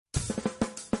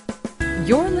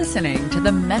You're listening to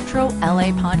the Metro LA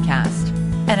Podcast,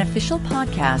 an official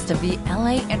podcast of the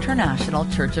LA International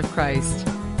Church of Christ.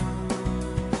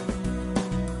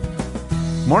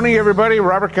 Morning, everybody.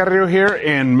 Robert Carrillo here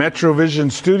in Metro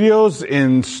Vision Studios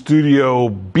in Studio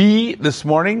B this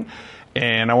morning.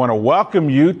 And I want to welcome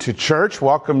you to church,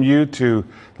 welcome you to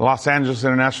the Los Angeles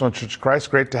International Church of Christ.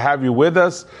 Great to have you with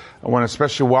us. I want to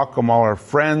especially welcome all our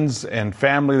friends and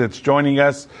family that's joining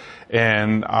us,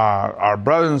 and our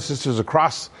brothers and sisters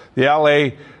across the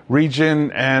LA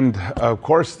region, and of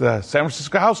course the San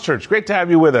Francisco House Church. Great to have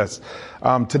you with us.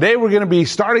 Today we're going to be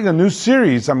starting a new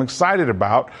series I'm excited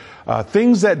about,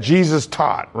 things that Jesus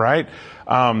taught, right?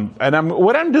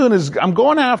 What I'm doing is I'm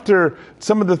going after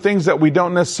some of the things that we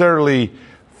don't necessarily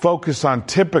focus on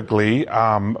typically,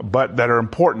 but that are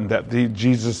important that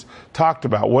Jesus talked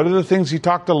about. What are the things he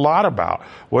talked a lot about?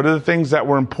 What are the things that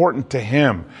were important to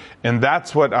him? And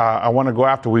that's what I want to go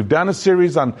after. We've done a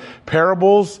series on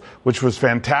parables, which was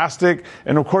fantastic.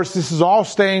 And of course, this is all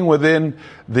staying within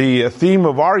the theme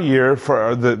of our year,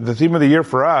 for the theme of the year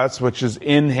for us, which is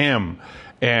in him.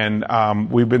 And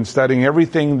we've been studying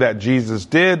everything that Jesus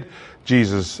did,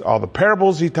 all the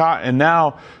parables he taught, and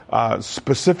now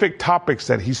specific topics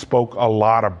that he spoke a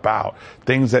lot about,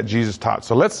 things that Jesus taught.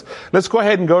 So let's go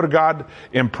ahead and go to God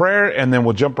in prayer, and then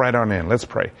we'll jump right on in. Let's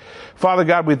pray. Father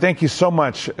God, we thank you so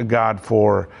much, God,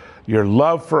 for your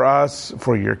love for us,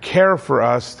 for your care for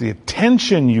us, the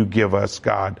attention you give us,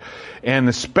 God, and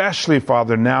especially,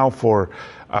 Father, now for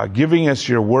giving us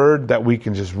your word that we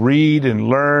can just read and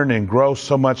learn and grow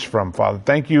so much from, Father.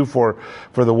 Thank you for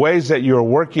the ways that you are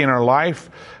working in our life,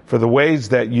 for the ways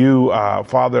that you,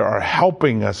 Father, are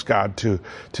helping us, God, to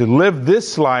live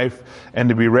this life and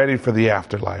to be ready for the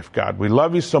afterlife, God. We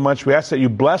love you so much. We ask that you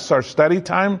bless our study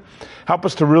time. Help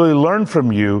us to really learn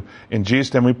from you. In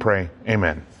Jesus' name we pray.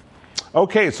 Amen.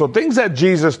 Okay, so things that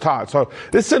Jesus taught. So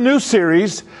this is a new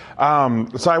series. So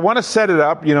I want to set it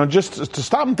up, just to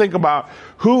stop and think about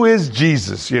who is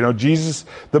Jesus. Jesus,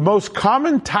 the most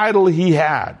common title he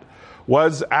had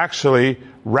was actually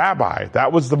rabbi.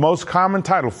 That was the most common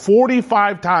title.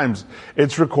 45 times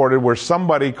it's recorded where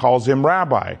somebody calls him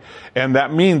rabbi. And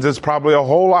that means it's probably a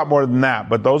whole lot more than that,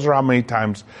 but those are how many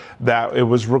times that it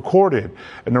was recorded.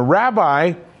 And a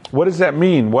rabbi, what does that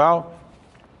mean? Well,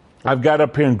 I've got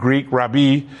up here in Greek,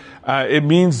 rabbi. It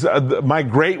means my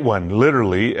great one,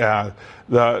 literally.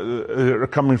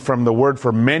 Coming from the word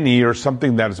for many or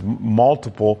something that is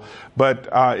multiple. But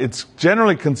it's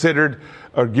generally considered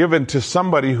or given to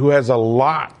somebody who has a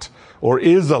lot or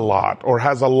is a lot or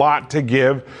has a lot to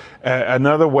give.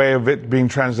 Another way of it being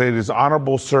translated is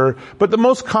honorable sir. But the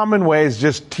most common way is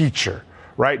just teacher.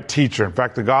 Right? Teacher. In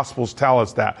fact, the Gospels tell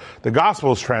us that. The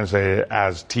Gospels translated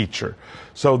as teacher.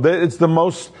 So it's the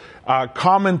most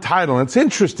common title. And it's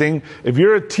interesting, if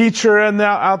you're a teacher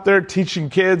out there teaching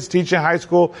kids, teaching high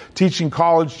school, teaching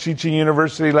college, teaching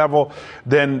university level,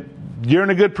 then you're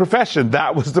in a good profession.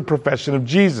 That was the profession of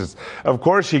Jesus. Of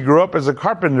course, he grew up as a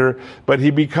carpenter, but he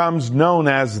becomes known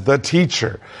as the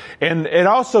teacher. And it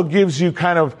also gives you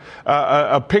kind of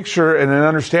a picture and an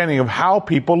understanding of how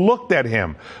people looked at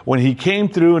him when he came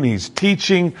through and he's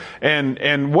teaching.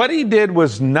 And what he did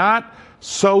was not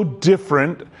so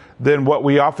different than what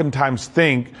we oftentimes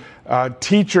think.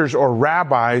 Teachers or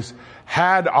rabbis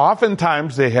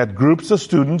they had groups of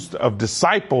students, of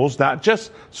disciples, not just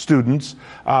students.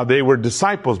 They were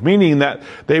disciples, meaning that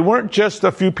they weren't just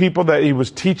a few people that he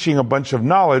was teaching a bunch of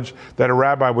knowledge, that a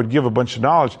rabbi would give a bunch of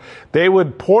knowledge. They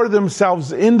would pour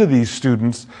themselves into these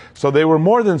students. So they were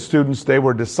more than students, they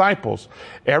were disciples.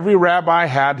 Every rabbi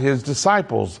had his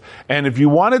disciples. And if you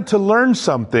wanted to learn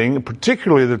something,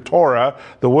 particularly the Torah,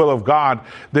 the will of God,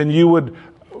 then you would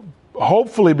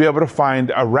hopefully be able to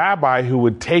find a rabbi who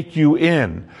would take you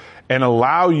in and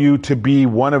allow you to be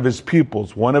one of his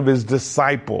pupils, one of his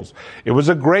disciples. It was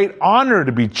a great honor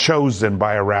to be chosen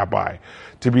by a rabbi,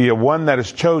 to be one that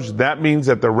is chosen. That means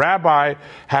that the rabbi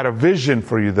had a vision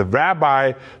for you. The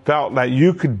rabbi felt that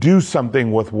you could do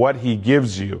something with what he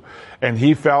gives you. And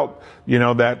he felt,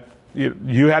 that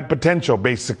you had potential,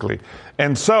 basically.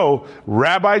 And so,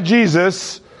 Rabbi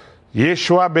Jesus,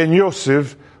 Yeshua ben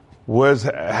Yosef,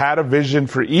 had a vision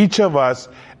for each of us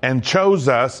and chose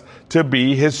us to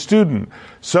be his student.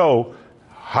 So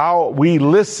how we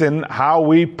listen, how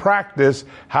we practice,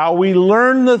 how we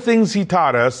learn the things he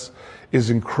taught us is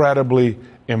incredibly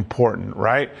important,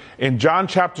 right? In John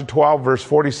chapter 12, verse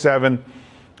 47,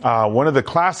 one of the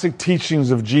classic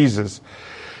teachings of Jesus,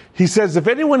 he says, if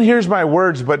anyone hears my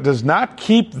words but does not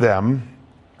keep them,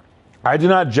 I do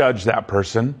not judge that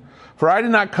person, for I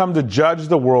did not come to judge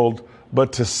the world,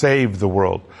 but to save the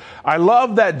world. I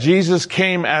love that Jesus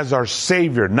came as our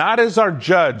Savior, not as our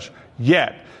judge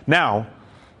yet. Now,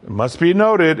 it must be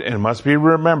noted and must be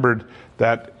remembered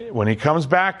that when he comes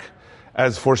back,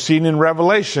 as foreseen in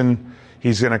Revelation,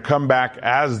 he's going to come back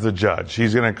as the judge.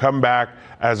 He's going to come back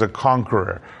as a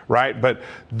conqueror, right? But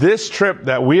this trip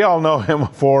that we all know him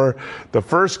for, the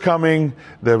first coming,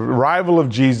 the arrival of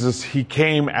Jesus, he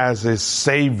came as a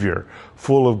Savior,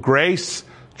 full of grace,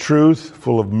 truth,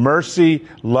 full of mercy,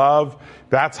 love.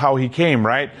 That's how he came,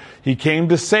 right? He came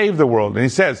to save the world. And he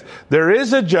says, there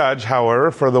is a judge, however,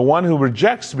 for the one who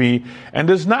rejects me and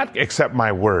does not accept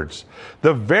my words.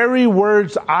 The very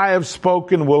words I have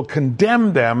spoken will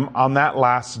condemn them on that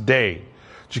last day.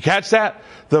 Did you catch that?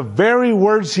 The very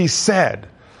words he said.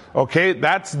 Okay,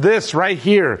 that's this right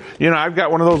here. You know, I've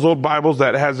got one of those old Bibles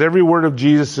that has every word of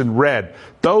Jesus in red.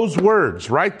 Those words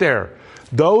right there.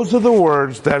 Those are the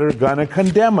words that are going to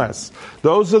condemn us.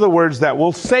 Those are the words that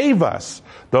will save us.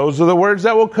 Those are the words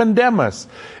that will condemn us.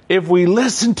 If we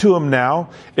listen to them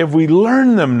now, if we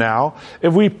learn them now,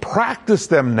 if we practice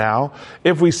them now,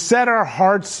 if we set our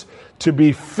hearts to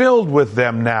be filled with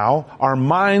them now, our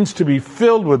minds to be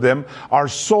filled with them, our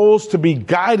souls to be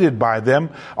guided by them,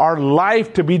 our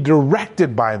life to be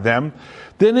directed by them,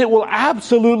 then it will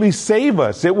absolutely save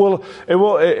us. It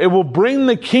will bring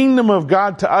the kingdom of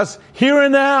God to us here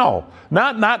and now.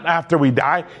 Not after we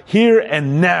die, here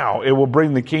and now. It will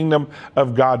bring the kingdom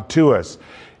of God to us.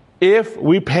 If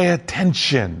we pay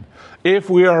attention, if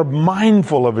we are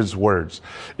mindful of his words,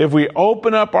 if we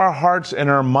open up our hearts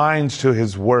and our minds to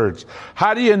his words.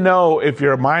 How do you know if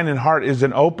your mind and heart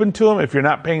isn't open to him, if you're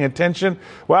not paying attention?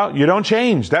 Well, you don't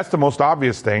change. That's the most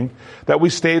obvious thing, that we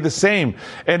stay the same.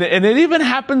 And it even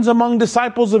happens among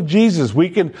disciples of Jesus.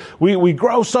 We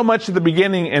grow so much at the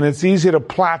beginning, and it's easy to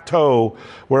plateau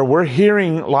where we're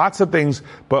hearing lots of things,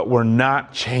 but we're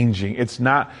not changing. It's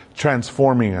not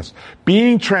transforming us.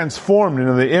 Being transformed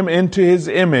into his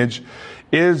image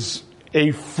is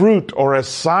a fruit or a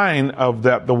sign of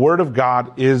that the word of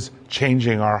God is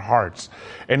changing our hearts.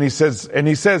 And he says,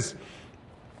 the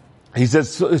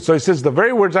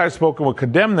very words I have spoken will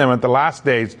condemn them at the last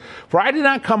days. For I did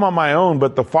not come on my own,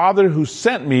 but the Father who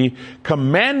sent me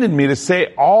commanded me to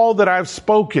say all that I've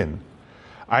spoken.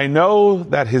 I know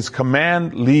that his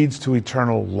command leads to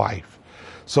eternal life.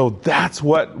 So that's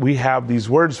what we have these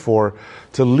words for,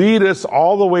 to lead us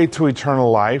all the way to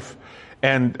eternal life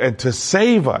and to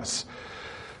save us.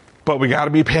 But we got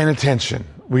to be paying attention.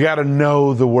 We got to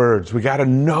know the words. We got to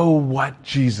know what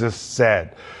Jesus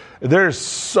said. There's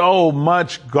so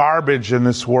much garbage in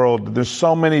this world. There's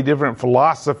so many different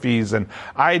philosophies and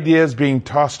ideas being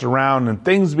tossed around and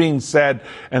things being said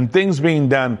and things being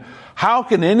done. How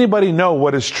can anybody know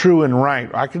what is true and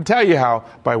right? I can tell you how,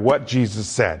 by what Jesus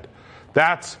said.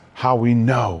 That's how we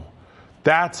know.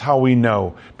 That's how we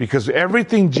know. Because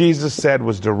everything Jesus said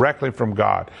was directly from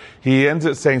God. He ends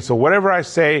it saying, so whatever I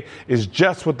say is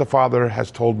just what the Father has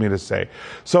told me to say.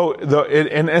 So,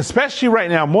 and especially right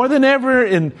now, more than ever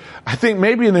I think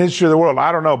maybe in the history of the world,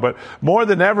 I don't know, but more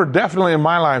than ever, definitely in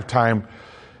my lifetime,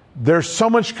 there's so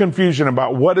much confusion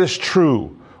about what is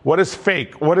true, what is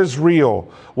fake, what is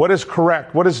real, what is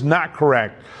correct, what is not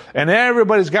correct. And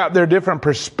everybody's got their different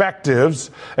perspectives,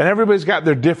 and everybody's got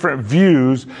their different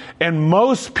views. And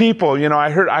most people, you know,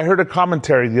 I heard a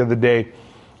commentary the other day,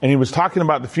 and he was talking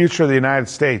about the future of the United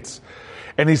States.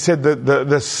 And he said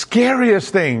the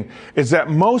scariest thing is that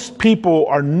most people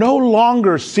are no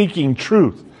longer seeking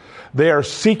truth. They are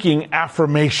seeking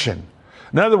affirmation.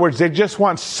 In other words, they just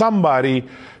want somebody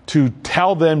to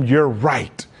tell them you're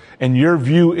right, and your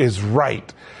view is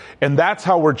right. And that's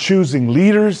how we're choosing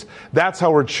leaders. That's how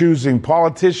we're choosing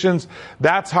politicians.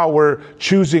 That's how we're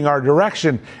choosing our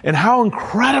direction. And how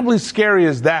incredibly scary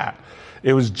is that?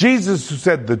 It was Jesus who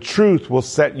said the truth will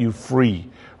set you free,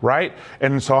 right?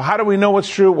 And so how do we know what's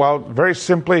true? Well, very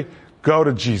simply, go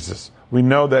to Jesus. We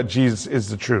know that Jesus is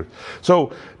the truth.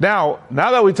 So now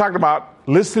that we talked about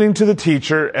listening to the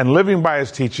teacher and living by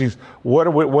his teachings,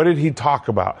 what did he talk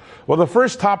about? Well, the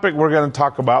first topic we're going to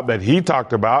talk about that he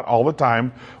talked about all the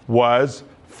time was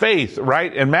faith,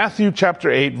 right? In Matthew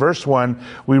chapter 8, verse 1,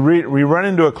 we run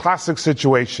into a classic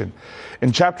situation.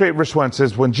 In chapter 8, verse 1, it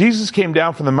says, when Jesus came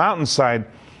down from the mountainside,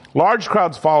 large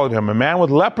crowds followed him. A man with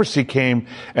leprosy came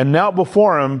and knelt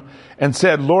before him and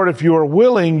said, Lord, if you are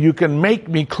willing, you can make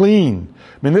me clean.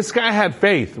 I mean, this guy had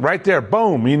faith right there.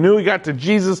 Boom. He knew he got to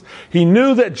Jesus. He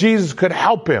knew that Jesus could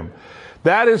help him.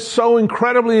 That is so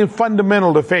incredibly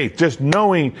fundamental to faith, just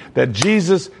knowing that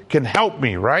Jesus can help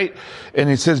me, right? And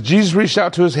he says, Jesus reached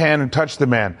out to his hand and touched the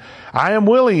man. I am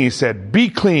willing, he said, be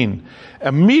clean.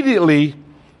 Immediately,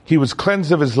 he was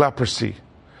cleansed of his leprosy.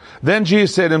 Then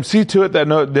Jesus said to him, see to it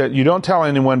that you don't tell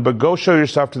anyone, but go show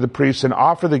yourself to the priests and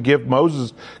offer the gift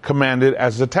Moses commanded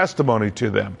as a testimony to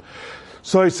them.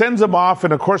 So he sends them off,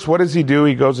 and of course, what does he do?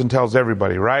 He goes and tells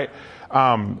everybody, right?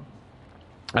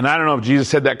 And I don't know if Jesus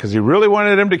said that because he really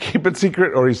wanted him to keep it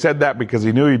secret, or he said that because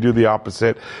he knew he'd do the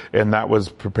opposite, and that was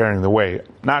preparing the way.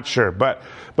 Not sure. But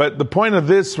the point of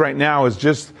this right now is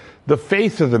just the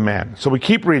faith of the man. So we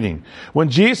keep reading. When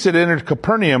Jesus had entered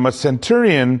Capernaum, a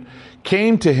centurion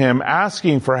came to him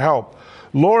asking for help.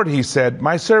 Lord, he said,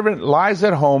 my servant lies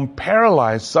at home,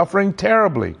 paralyzed, suffering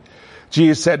terribly.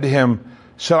 Jesus said to him,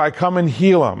 shall I come and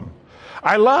heal him?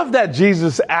 I love that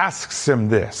Jesus asks him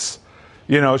this.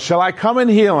 Shall I come and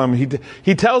heal him?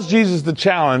 He tells Jesus the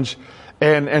challenge,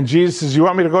 and Jesus says, you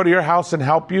want me to go to your house and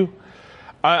help you?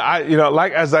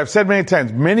 Like as I've said many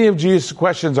times, many of Jesus'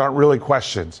 questions aren't really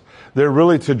questions. They're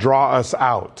really to draw us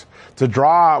out, to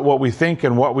draw out what we think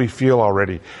and what we feel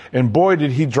already. And boy,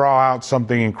 did he draw out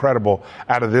something incredible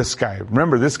out of this guy.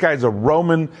 Remember, this guy's a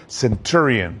Roman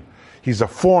centurion. He's a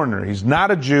foreigner. He's not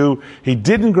a Jew. He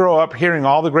didn't grow up hearing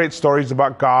all the great stories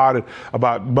about God,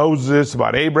 about Moses,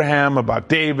 about Abraham, about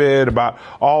David, about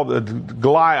all the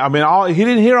Goliath. He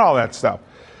didn't hear all that stuff.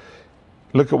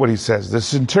 Look at what he says. The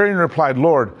centurion replied,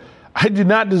 Lord, I do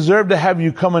not deserve to have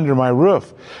you come under my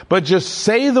roof, but just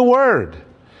say the word,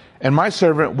 and my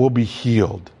servant will be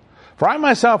healed. For I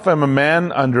myself am a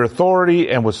man under authority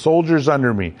and with soldiers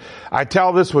under me. I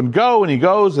tell this one, go, and he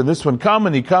goes, and this one, come,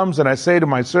 and he comes, and I say to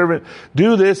my servant,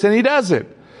 do this, and he does it.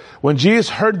 When Jesus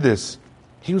heard this,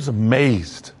 he was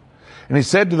amazed. And he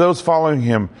said to those following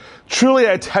him, truly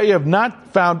I tell you, I have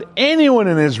not found anyone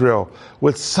in Israel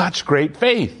with such great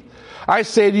faith. I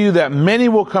say to you that many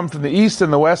will come from the east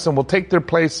and the west and will take their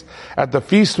place at the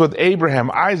feast with Abraham,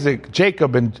 Isaac,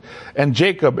 Jacob, and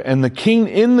Jacob, and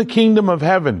in the kingdom of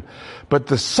heaven. But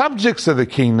the subjects of the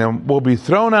kingdom will be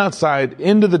thrown outside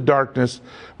into the darkness,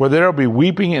 where there will be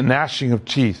weeping and gnashing of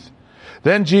teeth.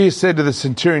 Then Jesus said to the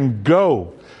centurion,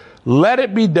 go, let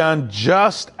it be done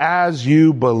just as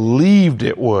you believed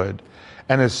it would.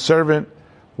 And his servant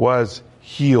was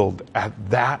healed at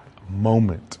that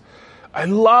moment. I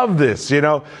love this,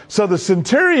 So the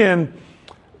centurion,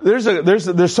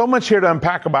 there's so much here to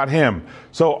unpack about him.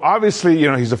 So obviously,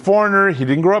 he's a foreigner. He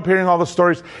didn't grow up hearing all the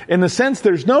stories. In a sense,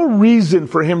 there's no reason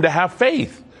for him to have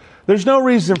faith. There's no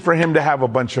reason for him to have a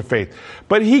bunch of faith.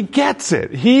 But he gets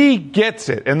it. He gets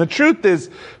it. And the truth is,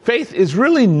 faith is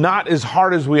really not as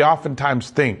hard as we oftentimes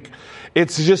think.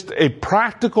 It's just a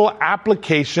practical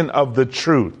application of the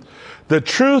truth. The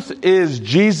truth is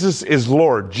Jesus is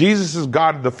Lord. Jesus is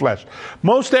God of the flesh.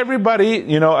 Most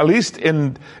everybody, at least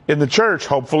in the church,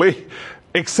 hopefully,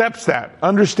 accepts that,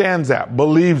 understands that,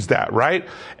 believes that, right?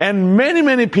 And many,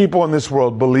 many people in this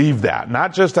world believe that.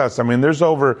 Not just us. There's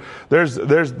over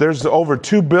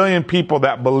 2 billion people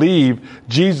that believe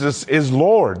Jesus is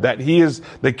Lord, that he is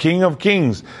the King of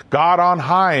Kings, God on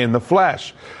high in the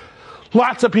flesh.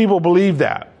 Lots of people believe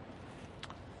that.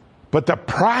 But the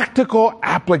practical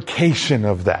application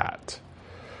of that,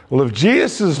 well, if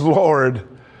Jesus is Lord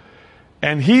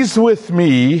and he's with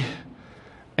me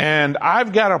and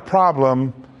I've got a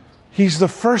problem, he's the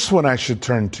first one I should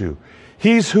turn to.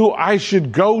 He's who I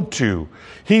should go to.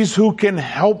 He's who can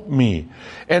help me.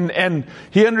 And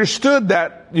he understood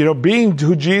that, being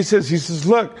who Jesus is, he says,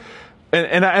 look,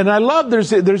 and I love,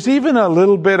 there's even a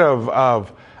little bit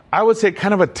of I would say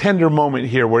kind of a tender moment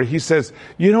here where he says,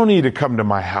 you don't need to come to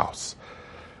my house.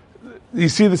 You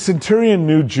see, the centurion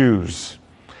knew Jews.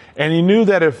 And he knew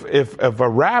that if a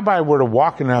rabbi were to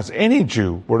walk in the house, any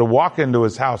Jew were to walk into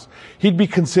his house, he'd be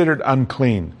considered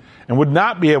unclean and would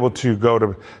not be able to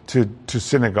go to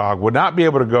synagogue, would not be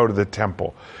able to go to the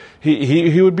temple.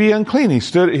 He would be unclean.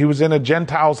 He was in a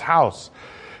Gentile's house.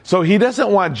 So he doesn't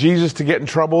want Jesus to get in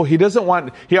trouble. He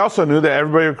also knew that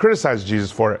everybody would criticize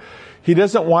Jesus for it. He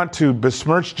doesn't want to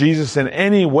besmirch Jesus in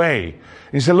any way.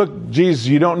 And he said, look, Jesus,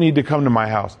 you don't need to come to my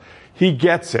house. He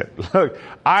gets it. Look,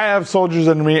 I have soldiers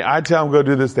under me. I tell them, go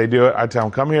do this. They do it. I tell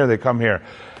them, come here. They come here.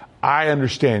 I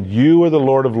understand. You are the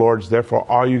Lord of Lords. Therefore,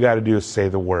 all you got to do is say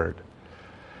the word.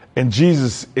 And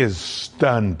Jesus is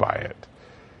stunned by it.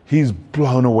 He's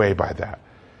blown away by that.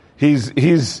 He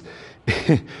says,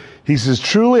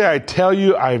 truly, I tell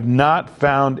you, I have not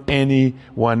found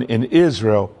anyone in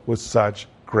Israel with such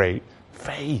great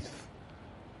faith.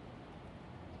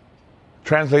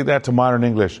 Translate that to modern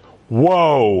English.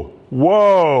 Whoa,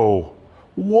 whoa,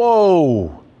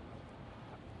 whoa.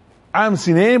 I haven't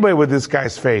seen anybody with this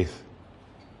guy's faith.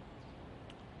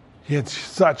 He had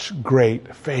such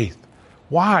great faith.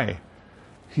 Why?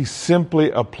 He simply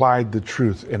applied the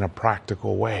truth in a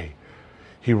practical way.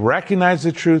 He recognized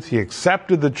the truth, he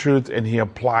accepted the truth, and he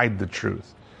applied the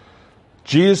truth.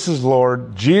 Jesus is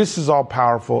Lord, Jesus is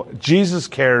all-powerful, Jesus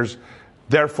cares,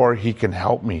 therefore he can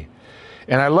help me.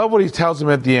 And I love what he tells him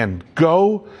at the end.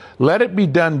 Go, let it be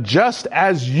done just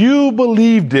as you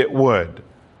believed it would.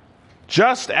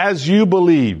 Just as you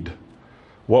believed.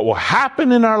 What will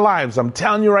happen in our lives, I'm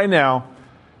telling you right now,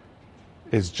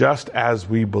 is just as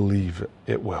we believe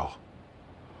it will.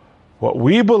 What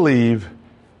we believe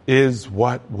is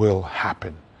what will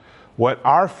happen. What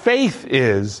our faith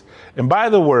is, and by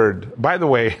the way,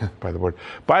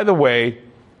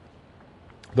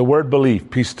 the word belief,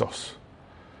 pistos,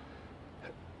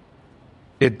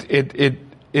 it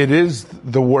is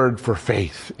the word for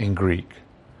faith in Greek.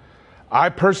 I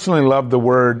personally love the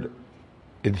word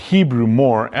in Hebrew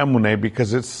more, emuneh,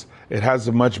 because it has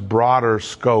a much broader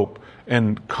scope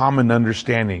and common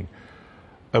understanding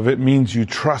of it. Means you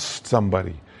trust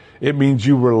somebody. It means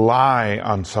you rely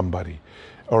on somebody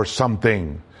or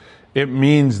something. It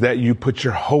means that you put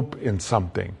your hope in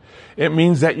something. It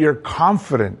means that you're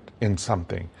confident in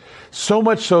something. So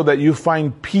much so that you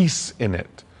find peace in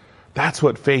it. That's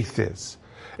what faith is.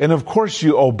 And of course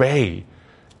you obey.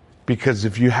 Because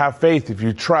if you have faith, if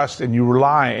you trust and you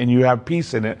rely and you have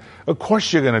peace in it, of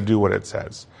course you're going to do what it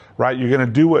says, right? You're going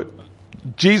to do what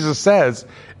Jesus says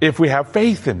if we have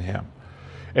faith in him.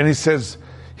 And he says,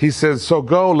 so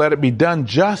go, let it be done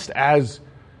just as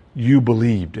you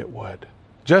believed it would.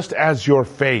 Just as your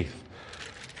faith.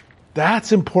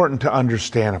 That's important to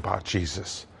understand about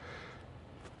Jesus.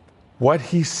 What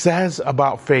he says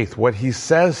about faith, what he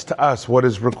says to us, what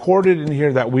is recorded in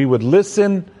here, that we would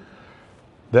listen,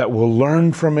 that we'll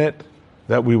learn from it,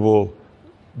 that we will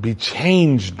be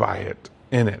changed by it,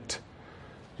 in it.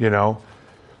 You know,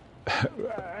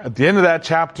 at the end of that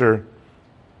chapter,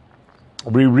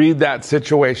 we read that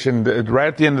situation. Right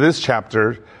at the end of this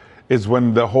chapter is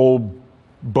when the whole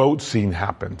boat scene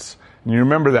happens. And you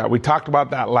remember that. We talked about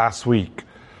that last week,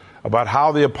 about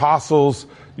how the apostles,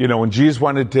 you know, when Jesus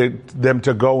wanted them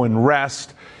to go and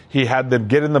rest, he had them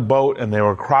get in the boat and they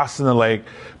were crossing the lake.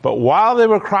 But while they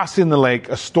were crossing the lake,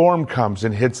 a storm comes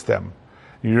and hits them.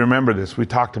 You remember this. We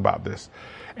talked about this.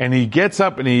 And he gets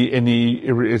up and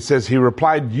it says, he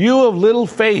replied, "You of little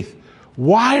faith,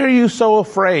 why are you so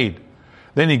afraid?"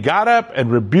 Then he got up and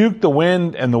rebuked the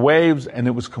wind and the waves, and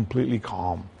it was completely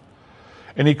calm.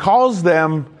 And he calls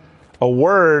them a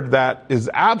word that is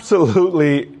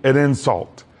absolutely an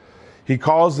insult. He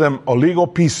calls them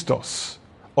oligopistos.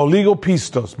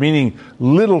 Oligopistos, meaning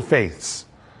little faiths.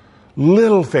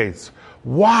 Little faiths.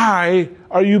 Why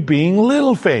are you being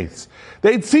little faiths?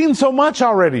 They'd seen so much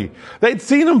already. They'd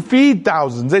seen him feed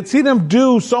thousands. They'd seen him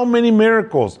do so many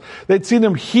miracles. They'd seen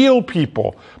him heal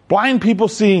people, blind people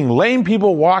seeing, lame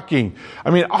people walking. I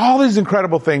mean, all these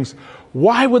incredible things.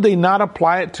 Why would they not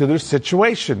apply it to their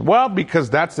situation? Well, because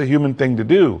that's the human thing to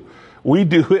do. We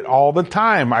do it all the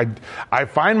time. I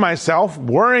find myself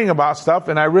worrying about stuff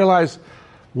and I realize,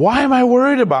 why am I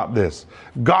worried about this?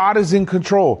 God is in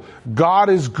control. God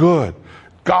is good.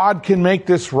 God can make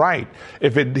this right.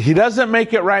 If he doesn't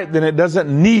make it right, then it doesn't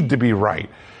need to be right.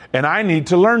 And I need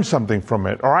to learn something from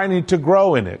it, or I need to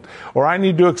grow in it, or I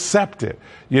need to accept it.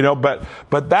 You know, but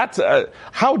that's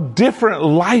how different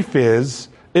life is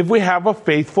if we have a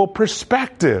faithful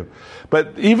perspective.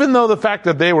 But even though the fact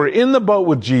that they were in the boat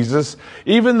with Jesus,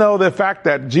 even though the fact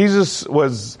that Jesus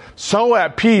was so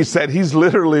at peace that he's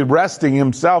literally resting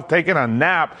himself, taking a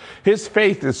nap, his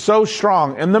faith is so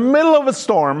strong. In the middle of a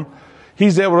storm,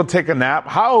 he's able to take a nap.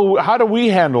 How do we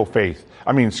handle faith?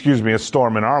 A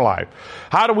storm in our life.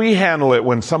 How do we handle it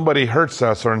when somebody hurts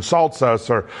us or insults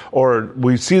us or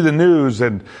we see the news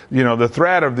and, you know, the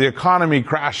threat of the economy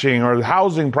crashing or the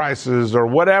housing prices or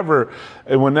whatever,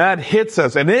 and when that hits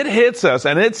us, and it hits us,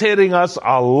 and it's hitting us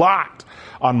a lot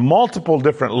on multiple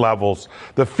different levels.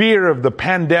 The fear of the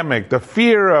pandemic, the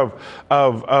fear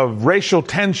of racial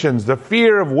tensions, the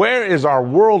fear of where is our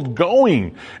world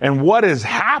going and what is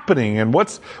happening and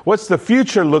what's the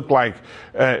future look like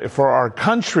for our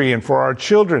country and for our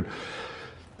children.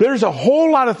 There's a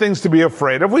whole lot of things to be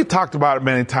afraid of. We talked about it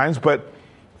many times, but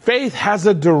faith has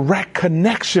a direct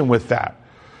connection with that.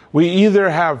 We either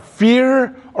have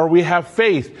fear or we have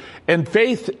faith. And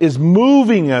faith is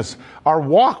moving us. Our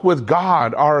walk with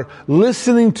God, our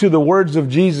listening to the words of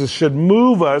Jesus should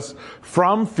move us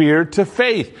from fear to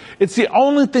faith. It's the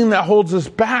only thing that holds us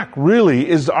back, really,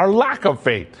 is our lack of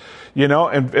faith. You know,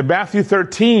 in Matthew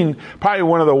 13, probably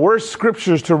one of the worst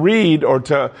scriptures to read, or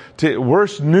to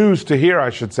worst news to hear, I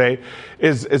should say,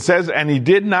 is it says, "And he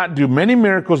did not do many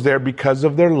miracles there because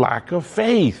of their lack of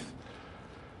faith."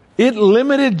 It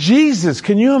limited Jesus.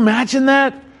 Can you imagine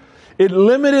that? It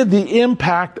limited the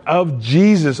impact of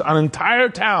Jesus on an entire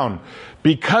town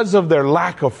because of their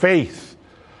lack of faith.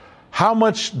 How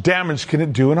much damage can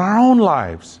it do in our own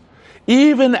lives?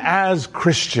 Even as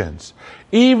Christians,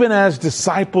 even as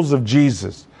disciples of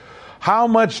Jesus, how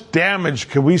much damage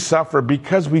can we suffer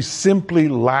because we simply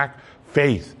lack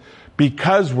faith?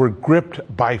 Because we're gripped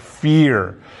by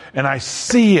fear. And I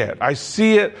see it.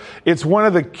 It's one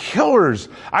of the killers.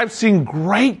 I've seen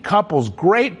great couples,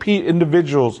 great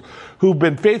individuals who've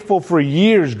been faithful for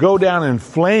years go down in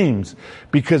flames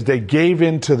because they gave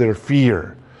in to their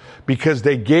fear. Because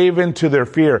they gave into their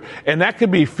fear. And that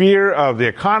could be fear of the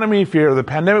economy, fear of the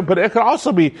pandemic, but it could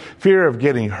also be fear of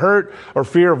getting hurt, or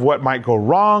fear of what might go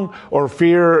wrong, or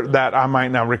fear that I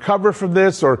might not recover from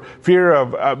this, or fear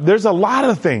of, there's a lot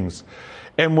of things.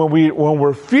 And when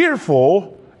we're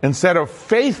fearful instead of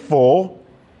faithful,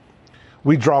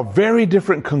 we draw very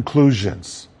different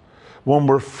conclusions. When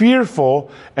we're fearful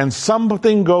and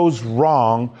something goes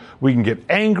wrong, we can get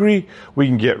angry, we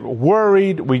can get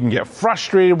worried, we can get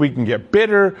frustrated, we can get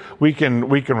bitter, we can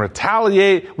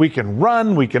retaliate, we can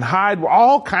run, we can hide.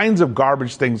 All kinds of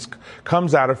garbage things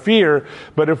comes out of fear.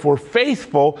 But if we're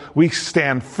faithful, we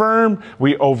stand firm,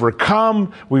 we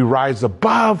overcome, we rise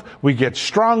above, we get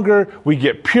stronger, we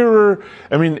get purer.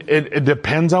 I mean, it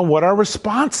depends on what our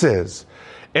response is.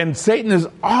 And Satan is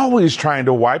always trying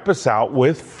to wipe us out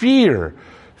with fear.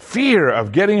 Fear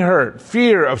of getting hurt,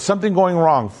 fear of something going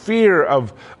wrong, fear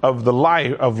of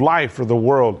life or the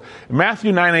world. In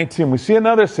Matthew 9:18, we see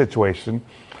another situation.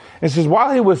 It says,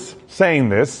 while he was saying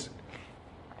this,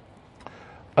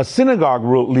 a synagogue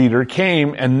leader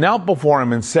came and knelt before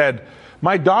him and said,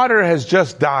 "My daughter has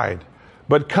just died,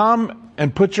 but come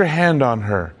and put your hand on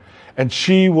her, and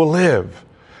she will live."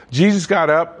 Jesus got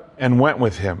up and went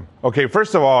with him. Okay,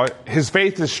 first of all, his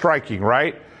faith is striking,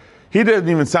 right? He doesn't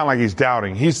even sound like he's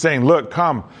doubting. He's saying, look,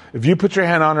 come. If you put your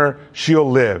hand on her, she'll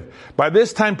live. By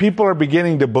this time, people are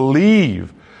beginning to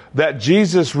believe that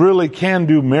Jesus really can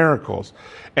do miracles.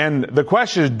 And the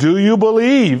question is, do you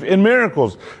believe in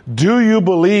miracles? Do you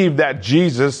believe that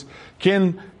Jesus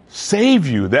can save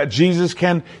you, that Jesus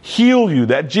can heal you,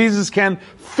 that Jesus can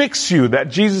fix you, that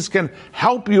Jesus can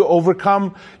help you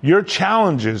overcome your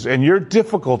challenges and your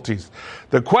difficulties?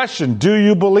 The question, do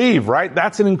you believe, right?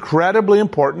 That's an incredibly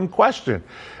important question.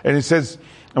 And he says,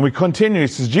 and we continue, he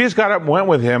says, Jesus got up and went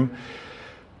with him,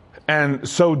 and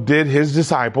so did his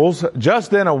disciples.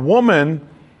 Just then a woman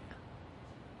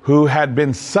who had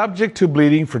been subject to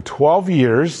bleeding for 12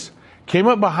 years came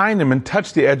up behind him and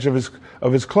touched the edge of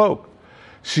his cloak.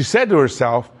 She said to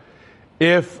herself,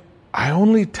 if I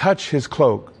only touch his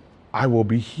cloak, I will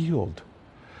be healed.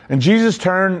 And Jesus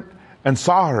turned and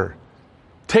saw her.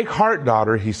 Take heart,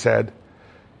 daughter, he said.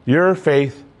 Your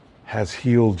faith has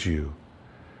healed you.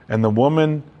 And the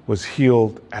woman was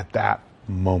healed at that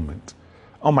moment.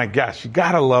 Oh my gosh, you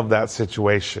gotta love that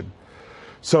situation.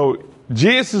 So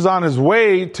Jesus is on his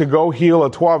way to go heal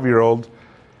a 12-year-old.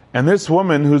 And this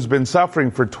woman who's been suffering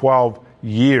for 12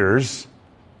 years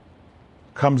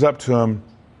comes up to him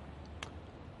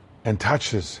and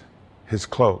touches his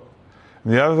cloak.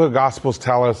 And the other Gospels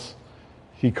tell us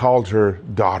he called her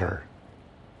daughter.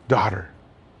 Daughter.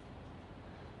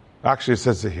 Actually, it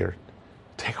says it here.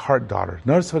 Take heart, daughter.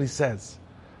 Notice what he says.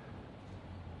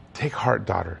 Take heart,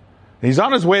 daughter. And he's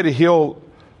on his way to heal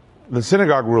the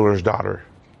synagogue ruler's daughter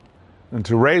and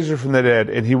to raise her from the dead,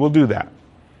 and he will do that.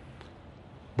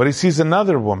 But he sees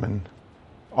another woman,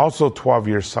 also 12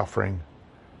 years suffering,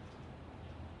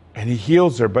 and he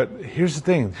heals her. But here's the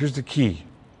thing. Here's the key.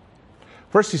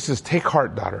 First he says, take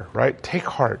heart, daughter, right? Take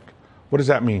heart. What does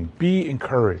that mean? Be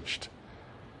encouraged.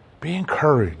 Be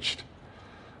encouraged.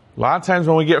 A lot of times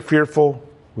when we get fearful,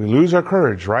 we lose our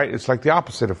courage, right? It's like the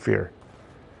opposite of fear.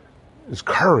 It's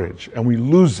courage, and we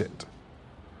lose it.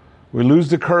 We lose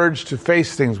the courage to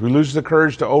face things. We lose the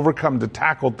courage to overcome, to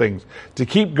tackle things, to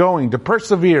keep going, to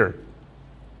persevere.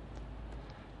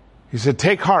 He said,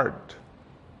 take heart.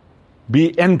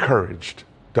 Be encouraged,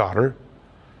 daughter.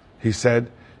 He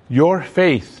said, your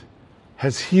faith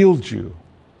has healed you.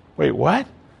 Wait, what?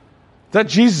 That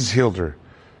Jesus healed her.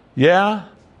 Yeah,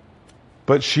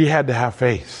 but she had to have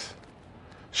faith.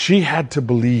 She had to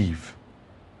believe.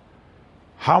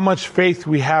 How much faith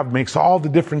we have makes all the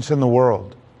difference in the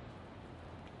world.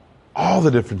 All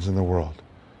the difference in the world.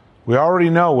 We already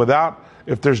know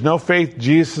if there's no faith,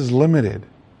 Jesus is limited.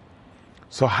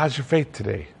 So how's your faith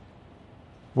today?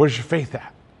 Where's your faith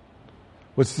at?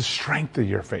 What's the strength of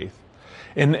your faith?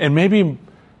 And maybe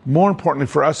more importantly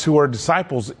for us who are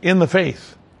disciples in the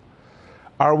faith,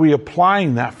 are we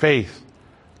applying that faith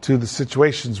to the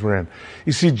situations we're in?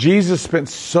 You see, Jesus spent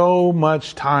so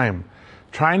much time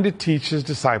trying to teach his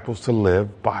disciples to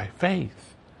live by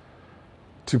faith,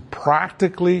 to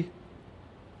practically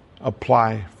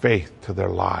apply faith to their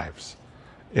lives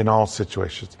in all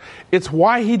situations. It's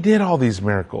why he did all these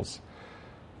miracles.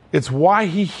 It's why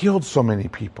he healed so many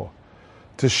people,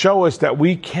 to show us that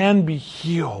we can be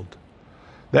healed,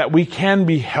 that we can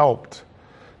be helped,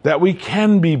 that we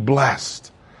can be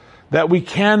blessed, that we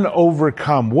can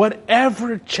overcome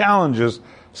whatever challenges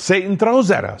Satan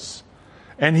throws at us.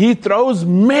 And he throws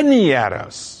many at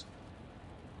us.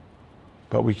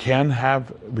 But we can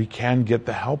get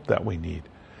the help that we need.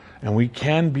 And we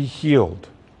can be healed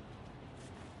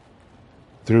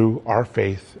through our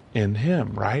faith in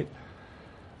him, right?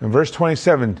 In verse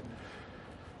 27,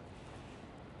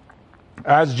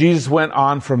 as Jesus went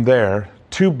on from there,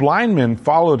 2 blind men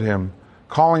followed him,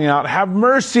 calling out, "Have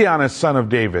mercy on us, Son of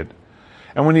David."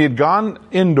 And when he had gone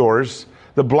indoors,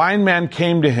 the blind man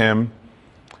came to him,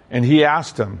 and he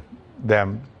asked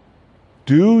them,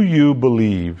 "Do you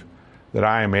believe that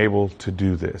I am able to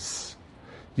do this?"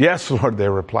 "Yes, Lord," they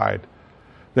replied.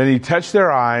 Then he touched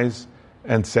their eyes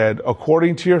and said,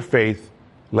 "According to your faith,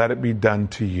 let it be done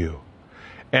to you."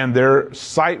 And their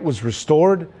sight was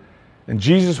restored, and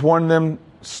Jesus warned them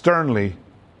sternly,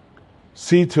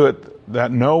 "See to it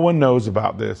that no one knows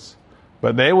about this."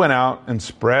 But they went out and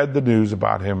spread the news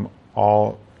about him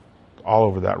all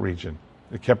over that region.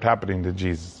 It kept happening to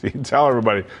Jesus. He'd tell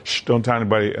everybody, "Shh, don't tell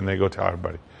anybody," and they go tell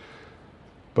everybody.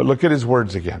 But look at his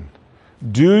words again.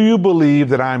 "Do you believe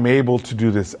that I'm able to do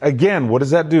this?" Again, what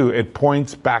does that do? It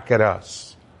points back at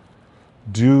us.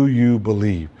 Do you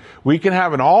believe? We can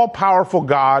have an all-powerful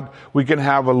God. We can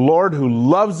have a Lord who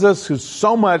loves us, who's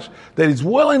so much that he's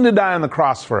willing to die on the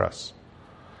cross for us.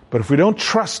 But if we don't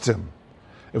trust him,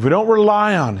 if we don't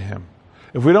rely on him,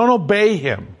 if we don't obey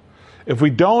him, if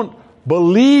we don't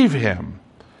believe him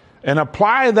and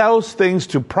apply those things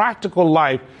to practical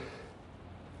life,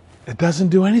 it doesn't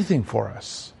do anything for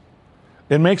us.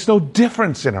 It makes no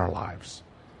difference in our lives.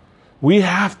 We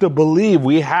have to believe.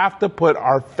 We have to put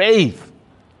our faith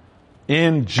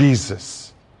in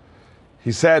Jesus.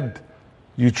 He said,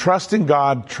 "You trust in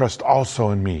God, trust also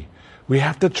in me." We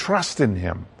have to trust in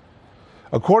him.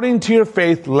 "According to your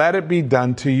faith, let it be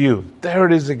done to you." There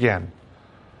it is again.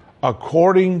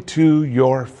 According to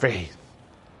your faith.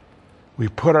 We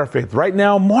put our faith right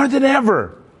now more than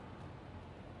ever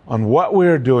on what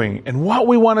we're doing and what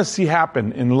we want to see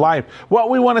happen in life, what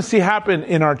we want to see happen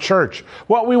in our church,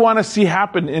 what we want to see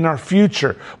happen in our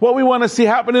future, what we want to see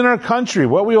happen in our country,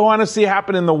 what we want to see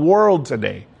happen in the world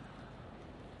today.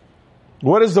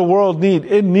 What does the world need?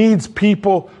 It needs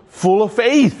people full of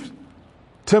faith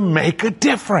to make a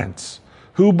difference,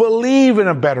 who believe in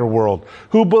a better world,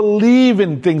 who believe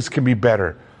in things can be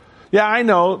better. Yeah, I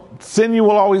know, sin you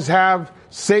will always have.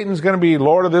 Satan's going to be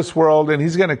Lord of this world, and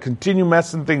he's going to continue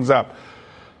messing things up.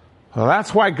 Well,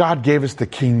 that's why God gave us the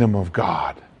kingdom of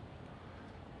God.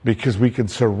 Because we can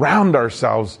surround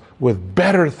ourselves with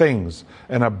better things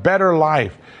and a better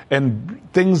life and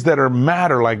things that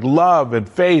matter, like love and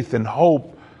faith and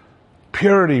hope,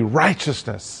 purity,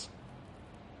 righteousness.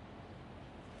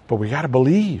 But we got to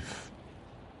believe.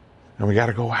 And we got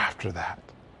to go after that.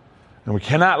 And we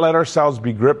cannot let ourselves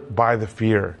be gripped by the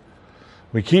fear.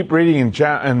 We keep reading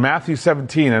in Matthew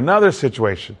 17, another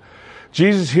situation.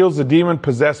 Jesus heals a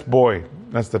demon-possessed boy.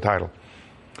 That's the title.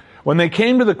 When they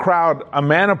came to the crowd, a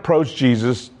man approached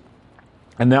Jesus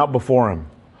and knelt before him.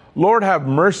 "Lord, have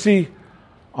mercy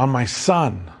on my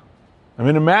son." I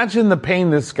mean, imagine the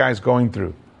pain this guy's going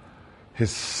through.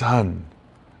 His son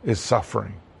is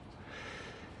suffering.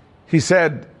 He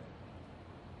said,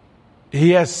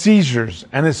 he has seizures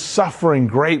and is suffering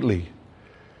greatly.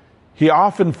 He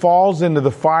often falls into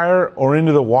the fire or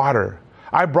into the water.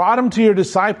 I brought him to your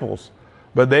disciples,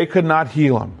 but they could not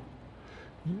heal him.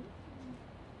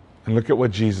 And look at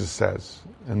what Jesus says.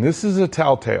 And this is a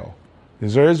telltale.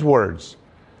 These are his words.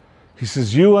 He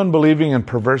says, "You unbelieving and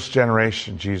perverse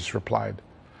generation," Jesus replied,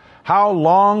 "how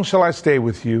long shall I stay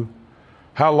with you?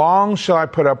 How long shall I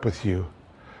put up with you?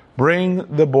 Bring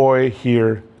the boy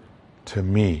here to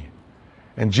me."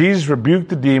 And Jesus rebuked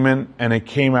the demon, and it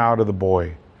came out of the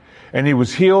boy. And he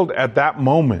was healed at that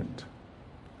moment.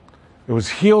 It was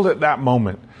healed at that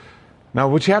moment. Now,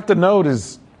 what you have to note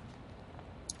is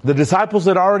the disciples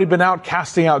had already been out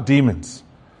casting out demons.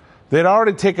 They'd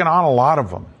already taken on a lot of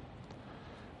them.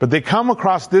 But they come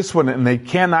across this one and they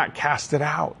cannot cast it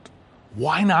out.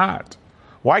 Why not?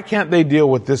 Why can't they deal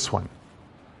with this one?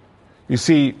 You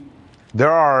see,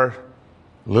 there are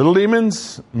little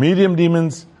demons, medium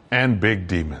demons, and big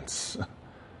demons.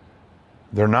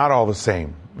 They're not all the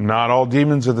same. Not all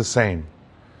demons are the same.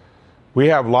 We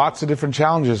have lots of different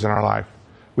challenges in our life.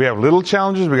 We have little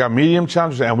challenges, we got medium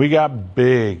challenges, and we got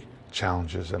big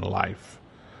challenges in life.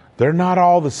 They're not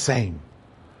all the same.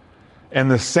 And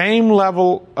the same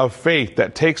level of faith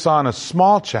that takes on a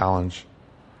small challenge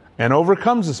and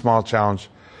overcomes a small challenge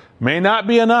may not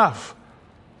be enough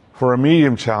for a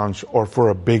medium challenge or for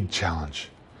a big challenge.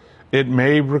 It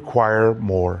may require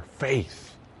more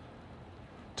faith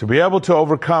to be able to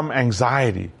overcome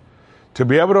anxiety, to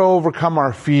be able to overcome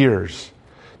our fears,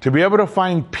 to be able to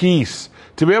find peace,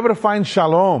 to be able to find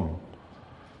shalom.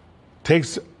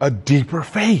 Takes a deeper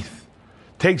faith.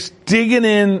 Takes digging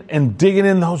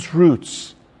in those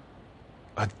roots.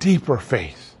 A deeper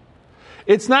faith.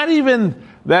 It's not even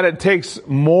that it takes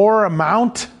more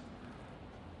amount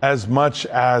as much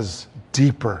as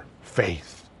deeper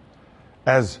faith,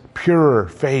 as purer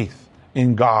faith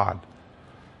in God.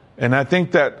 And I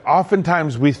think that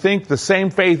oftentimes we think the same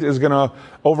faith is going to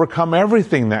overcome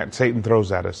everything that Satan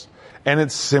throws at us. And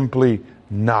it's simply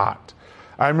not.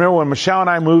 I remember when Michelle and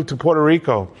I moved to Puerto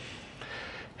Rico,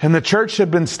 and the church had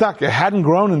been stuck. It hadn't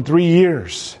grown in 3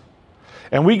 years.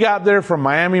 And we got there from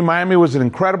Miami. Miami was an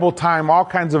incredible time. All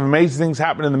kinds of amazing things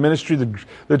happened in the ministry.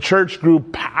 The church grew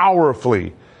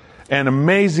powerfully. And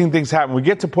amazing things happened. We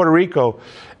get to Puerto Rico,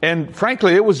 and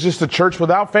frankly, it was just a church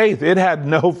without faith. It had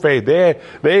no faith.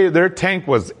 Their tank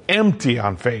was empty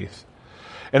on faith.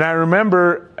 And I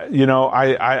remember,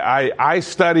 I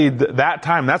studied that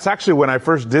time. That's actually when I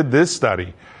first did this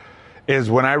study, is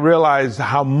when I realized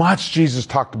how much Jesus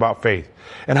talked about faith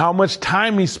and how much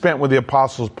time he spent with the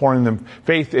apostles pouring them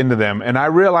faith into them. And I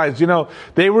realized,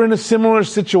 they were in a similar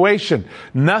situation.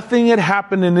 Nothing had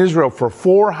happened in Israel for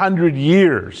 400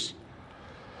 years.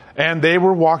 And they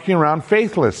were walking around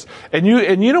faithless. And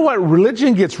you know what?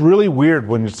 Religion gets really weird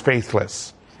when it's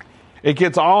faithless. It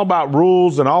gets all about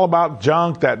rules and all about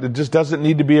junk that it just doesn't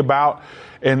need to be about,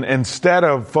 and instead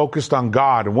of focused on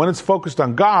God. And when it's focused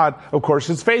on God, of course,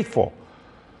 it's faithful.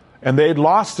 And they had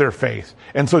lost their faith.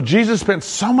 And so Jesus spent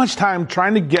so much time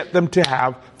trying to get them to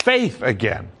have faith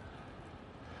again.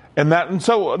 And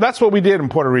so that's what we did in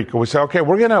Puerto Rico. We said, okay,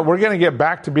 we're gonna get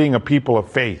back to being a people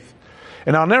of faith.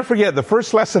 And I'll never forget, the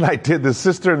first lesson I did, the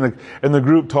sister in the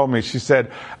group told me, she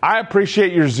said, I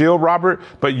appreciate your zeal, Robert,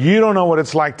 but you don't know what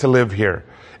it's like to live here.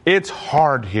 It's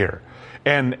hard here.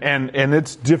 And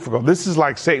it's difficult. This is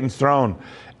like Satan's throne.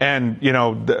 And,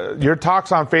 your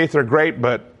talks on faith are great,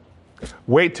 but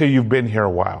wait till you've been here a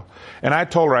while. And I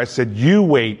told her, I said, you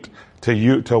wait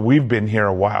till we've been here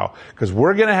a while, because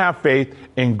we're going to have faith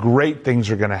and great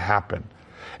things are going to happen.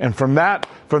 And from that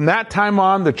time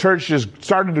on, the church just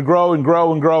started to grow and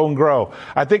grow and grow and grow.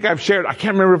 I think I can't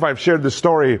remember if I've shared the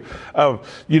story of,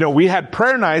 we had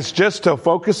prayer nights just to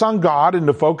focus on God and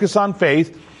to focus on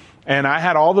faith. And I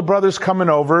had all the brothers coming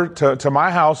over to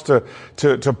my house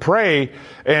to pray.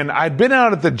 And I'd been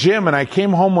out at the gym, and I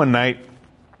came home one night.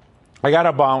 I got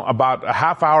about a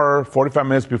half hour, 45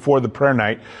 minutes before the prayer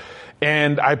night.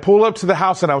 And I pulled up to the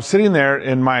house, and I was sitting there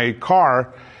in my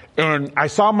car, and I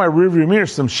saw in my rearview mirror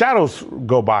some shadows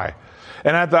go by.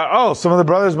 And I thought, some of the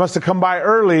brothers must have come by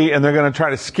early, and they're going to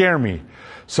try to scare me.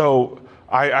 So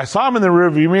I saw them in the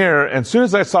rearview mirror, and as soon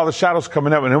as I saw the shadows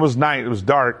coming up, and it was night, it was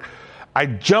dark, I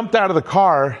jumped out of the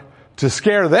car to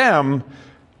scare them.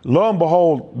 Lo and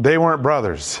behold, they weren't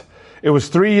brothers. It was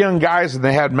 3 young guys, and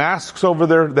they had masks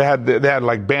over they had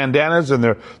like bandanas, and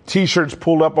their t-shirts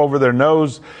pulled up over their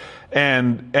nose.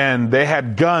 And they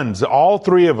had guns. All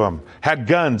 3 of them had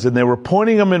guns, and they were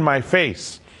pointing them in my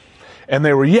face. And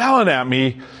they were yelling at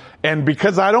me. And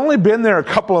because I'd only been there a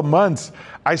couple of months,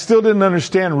 I still didn't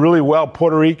understand really well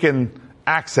Puerto Rican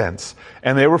accents.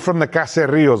 And they were from the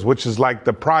caseríos, which is like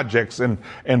the projects in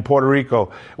Puerto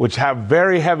Rico, which have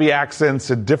very heavy accents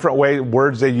and different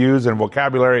words they use and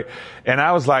vocabulary. And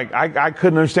I was like, I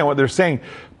couldn't understand what they're saying.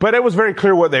 But it was very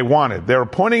clear what they wanted. They were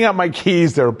pointing at my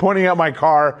keys, they were pointing at my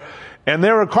car, and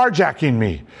they were carjacking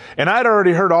me. And I'd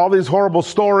already heard all these horrible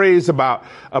stories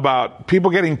about people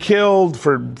getting killed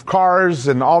for cars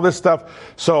and all this stuff.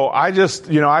 So I just,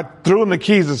 I threw them the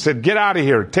keys and said, get out of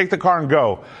here, take the car and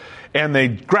go. And they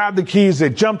grabbed the keys, they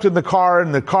jumped in the car,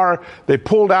 and they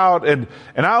pulled out, and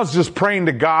I was just praying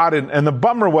to God, and the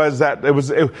bummer was that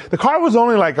the car was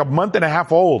only like a month and a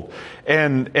half old,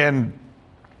 and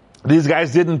these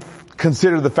guys didn't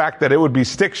consider the fact that it would be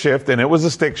stick shift, and it was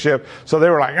a stick shift, so they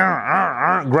were like,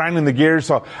 grinding the gears.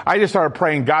 So I just started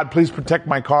praying, God, please protect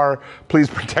my car, please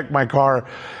protect my car,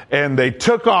 and they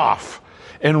took off.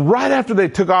 And right after they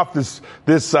took off, this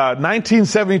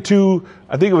 1972,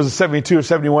 I think it was a 72 or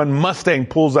 71 Mustang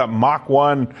pulls up Mach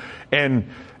 1, and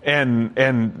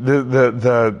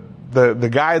the the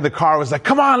guy in the car was like,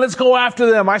 come on, let's go after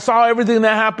them. I saw everything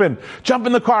that happened. Jump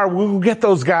in the car. We'll get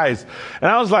those guys.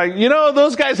 And I was like,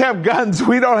 those guys have guns.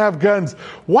 We don't have guns.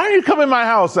 Why don't you come in my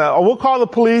house? We'll call the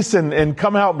police and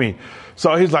come help me.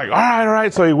 So he's like, all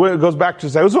right. So he goes back to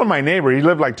say, it was one of my neighbors. He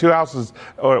lived like two houses,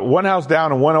 or one house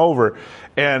down and one over.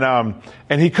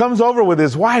 And he comes over with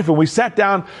his wife, and we sat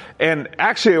down, and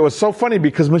actually it was so funny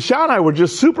because Michelle and I were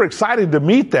just super excited to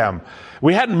meet them.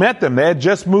 We hadn't met them. They had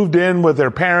just moved in with their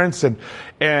parents,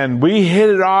 and we hit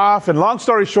it off. And long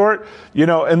story short,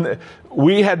 and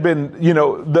we had been,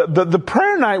 the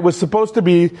prayer night was supposed to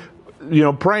be,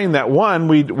 praying that one,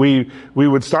 we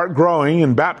would start growing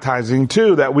and baptizing.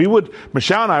 Two, that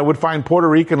Michelle and I would find Puerto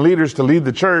Rican leaders to lead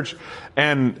the church,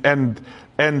 and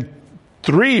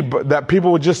three, that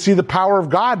people would just see the power of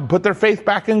God and put their faith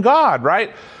back in God,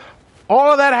 right?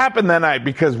 All of that happened that night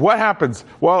because what happens?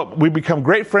 Well, we become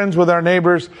great friends with our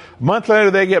neighbors. A month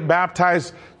later, they get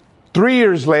baptized. 3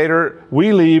 years later,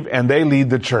 we leave and they lead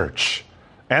the church.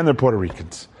 And they're Puerto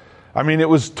Ricans. I mean, it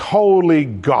was totally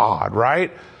God,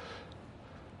 right?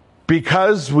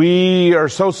 Because we are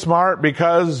so smart,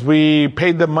 because we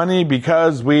paid them money,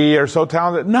 because we are so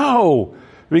talented. No,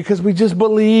 because we just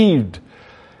believed.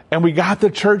 And we got the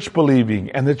church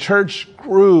believing, and the church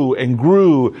grew,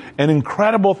 and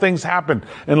incredible things happened,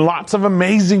 and lots of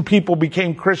amazing people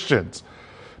became Christians.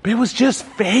 But it was just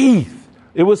faith.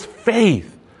 It was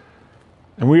faith.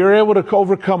 And we were able to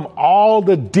overcome all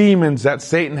the demons that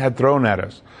Satan had thrown at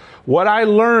us. What I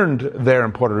learned there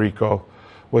in Puerto Rico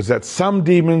was that some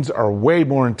demons are way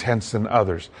more intense than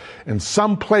others. And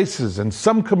some places and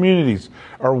some communities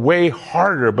are way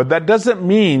harder, but that doesn't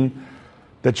mean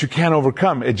that you can't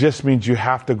overcome. It just means you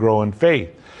have to grow in faith.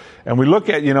 And we look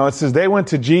at, it says they went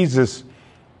to Jesus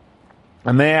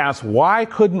and they asked, why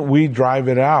couldn't we drive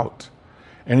it out?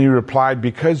 And he replied,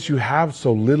 because you have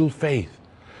so little faith.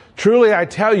 Truly, I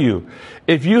tell you,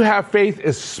 if you have faith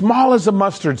as small as a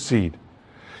mustard seed,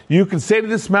 you can say to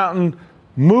this mountain,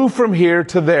 move from here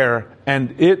to there,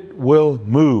 and it will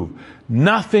move.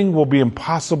 Nothing will be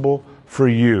impossible for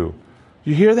you.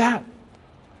 You hear that?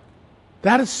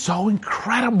 That is so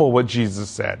incredible what Jesus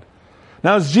said.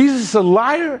 Now, is Jesus a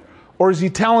liar or is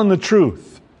he telling the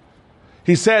truth?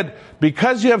 He said,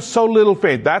 because you have so little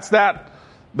faith, that's that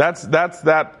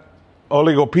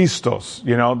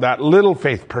oligopistos, that little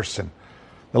faith person.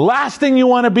 The last thing you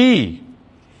want to be.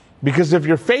 Because if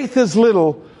your faith is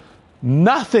little,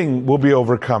 nothing will be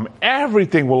overcome.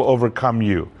 Everything will overcome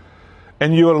you.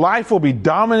 And your life will be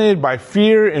dominated by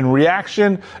fear and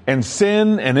reaction and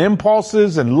sin and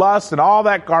impulses and lust and all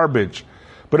that garbage.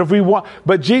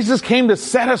 But Jesus came to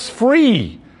set us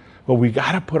free. But we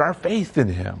got to put our faith in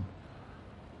him.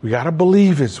 We got to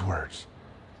believe his words.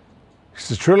 He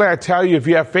says, truly I tell you, if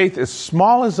you have faith as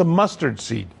small as a mustard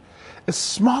seed, as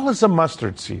small as a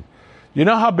mustard seed. You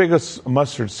know how big a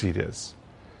mustard seed is?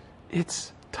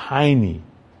 It's tiny.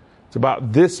 It's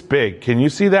about this big. Can you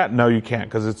see that? No, you can't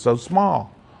because it's so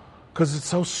small. Because it's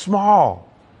so small.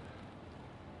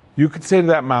 You could say to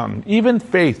that mountain, even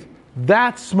faith,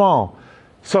 that small.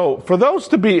 So for those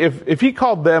to be, if he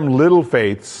called them little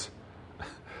faiths,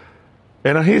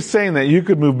 and he's saying that you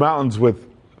could move mountains with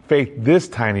faith this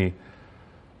tiny,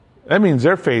 that means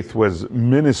their faith was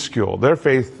minuscule. Their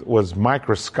faith was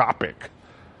microscopic,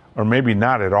 or maybe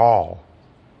not at all.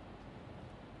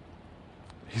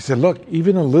 He said, look,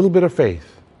 even a little bit of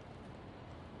faith,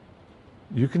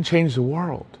 you can change the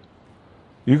world.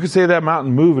 You can say that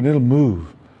mountain move and it'll move.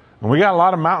 And we got a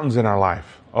lot of mountains in our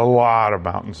life. A lot of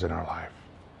mountains in our life.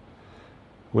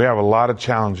 We have a lot of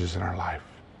challenges in our life.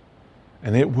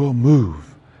 And it will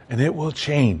move. And it will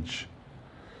change.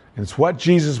 And it's what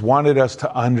Jesus wanted us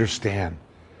to understand.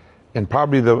 And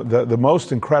probably the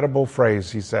most incredible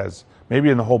phrase he says, maybe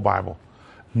in the whole Bible,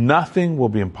 nothing will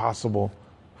be impossible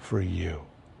for you.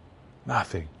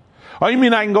 Nothing. Oh, you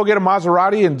mean I can go get a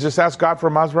Maserati and just ask God for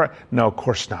a Maserati? No, of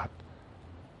course not.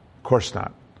 Of course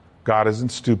not. God isn't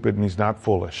stupid and he's not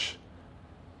foolish.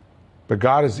 But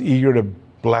God is eager to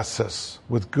bless us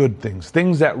with good things.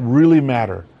 Things that really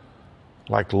matter.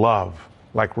 Like love,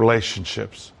 like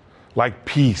relationships, like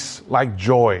peace, like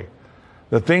joy.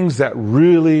 The things that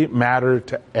really matter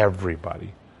to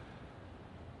everybody.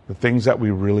 The things that we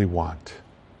really want.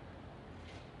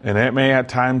 And it may at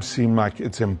times seem like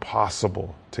it's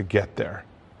impossible to get there.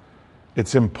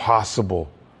 It's impossible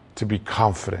to be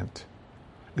confident.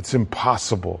 It's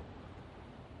impossible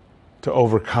to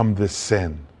overcome this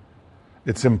sin.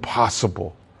 It's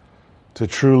impossible to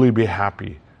truly be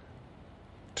happy,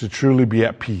 to truly be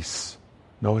at peace.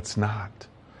 No, it's not.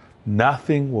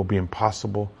 Nothing will be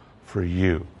impossible for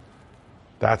you.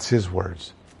 That's his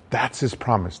words. That's his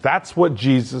promise. That's what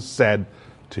Jesus said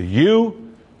to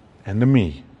you and to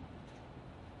me.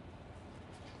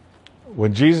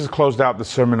 When Jesus closed out the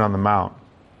Sermon on the Mount,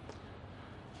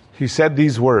 he said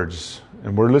these words,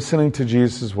 and we're listening to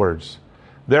Jesus' words.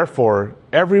 Therefore,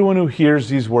 everyone who hears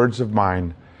these words of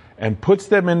mine and puts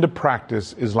them into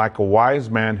practice is like a wise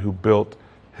man who built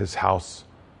his house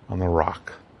on the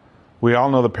rock. We all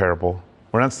know the parable.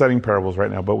 We're not studying parables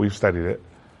right now, but we've studied it.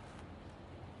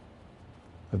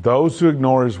 Those who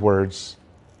ignore his words,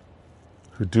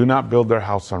 who do not build their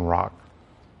house on rock,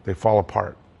 they fall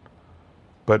apart.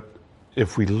 But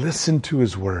if we listen to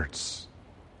his words,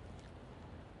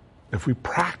 if we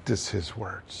practice his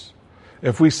words,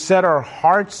 if we set our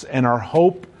hearts and our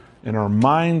hope and our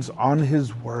minds on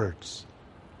his words.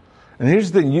 And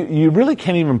here's the thing, you really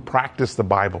can't even practice the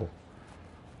Bible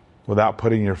without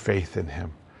putting your faith in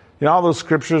him. You know, all those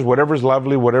scriptures, whatever's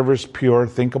lovely, whatever's pure,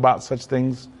 think about such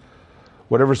things.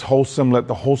 Whatever's wholesome, let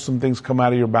the wholesome things come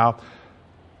out of your mouth.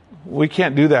 We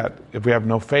can't do that if we have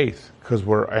no faith, because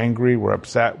we're angry, we're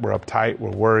upset, we're uptight, we're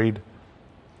worried,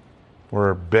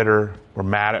 we're bitter, we're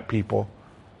mad at people.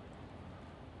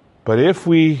 But if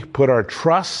we put our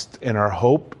trust and our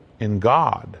hope in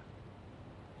God,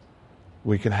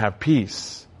 we can have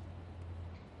peace.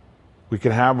 We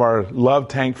can have our love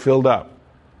tank filled up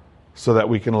so that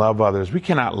we can love others. We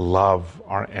cannot love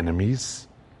our enemies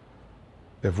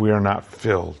if we are not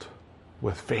filled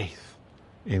with faith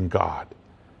in God.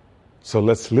 So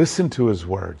let's listen to his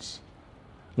words.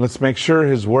 Let's make sure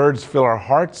his words fill our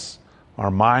hearts,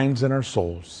 our minds, and our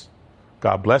souls.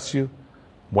 God bless you.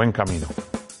 Buen camino.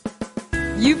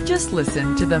 You've just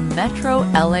listened to the Metro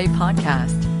LA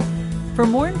podcast. For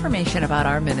more information about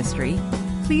our ministry,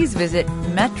 please visit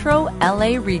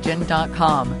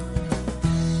metrolaregion.com